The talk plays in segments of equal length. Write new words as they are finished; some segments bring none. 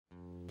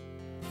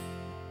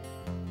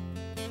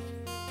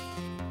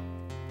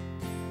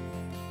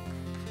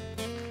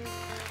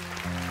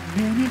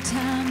Many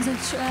times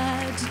I've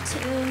tried to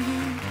tell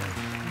you,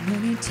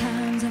 many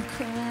times I've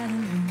cried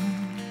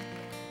alone.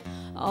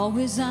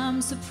 Always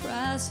I'm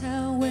surprised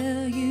how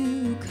well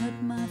you cut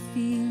my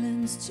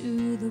feelings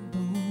to the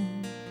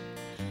bone.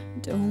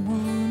 Don't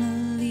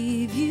wanna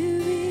leave you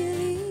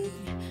really,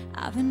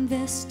 I've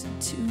invested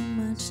too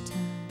much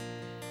time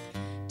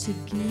to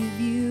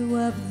give you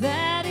up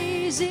that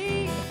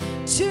easy.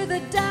 To the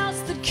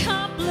doubts that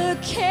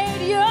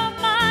complicate your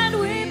mind,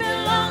 we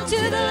belong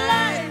to the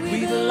light,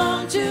 we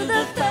belong to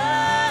the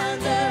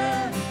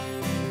thunder,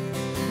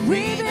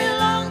 we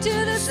belong to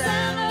the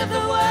sound of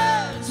the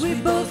words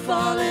we've both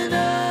fallen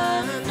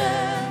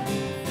under.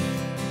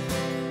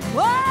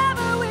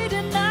 Whatever we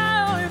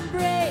deny or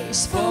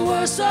embrace, for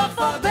worse or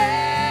for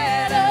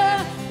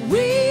better,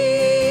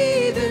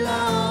 we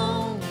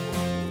belong,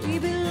 we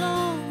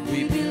belong,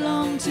 we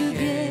belong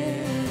together.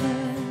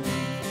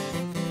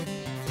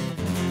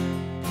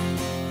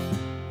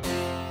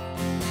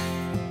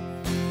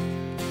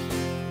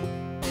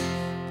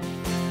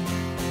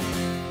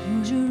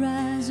 Close your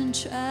eyes and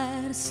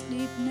try to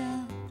sleep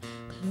now.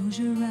 Close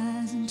your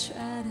eyes and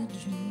try to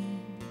dream.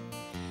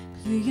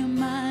 Clear your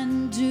mind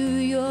and do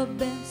your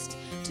best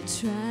to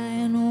try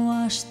and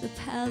wash the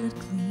palate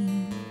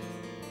clean.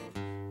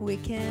 We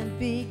can't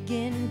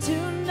begin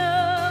to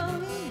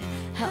know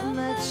how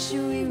much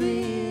we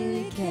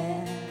really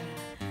care.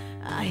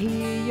 I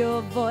hear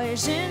your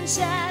voice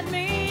inside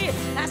me,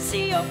 I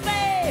see your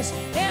face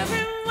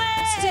everywhere.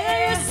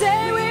 Still you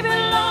say we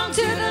belong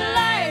to the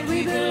light,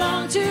 we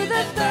belong to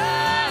the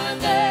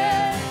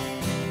thunder,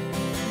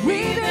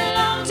 we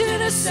belong to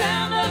the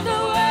sound of the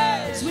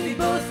words we've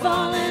both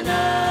fallen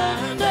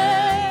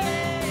under.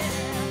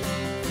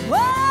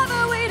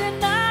 Whatever we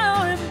deny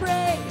or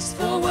embrace,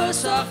 for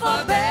worse or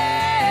for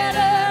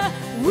better,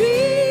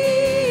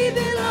 we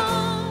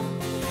belong,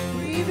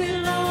 we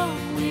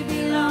belong, we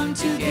belong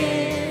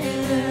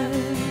together.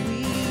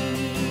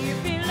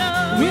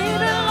 We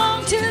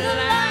belong to the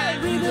light,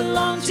 we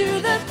belong to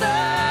the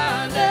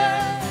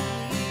thunder,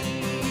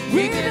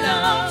 we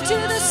belong to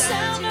the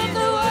sound of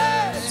the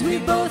words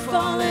we've both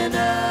fallen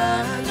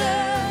under.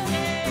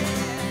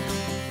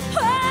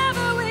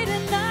 Whatever we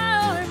deny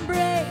or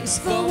embrace,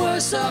 for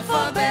worse or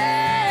for better,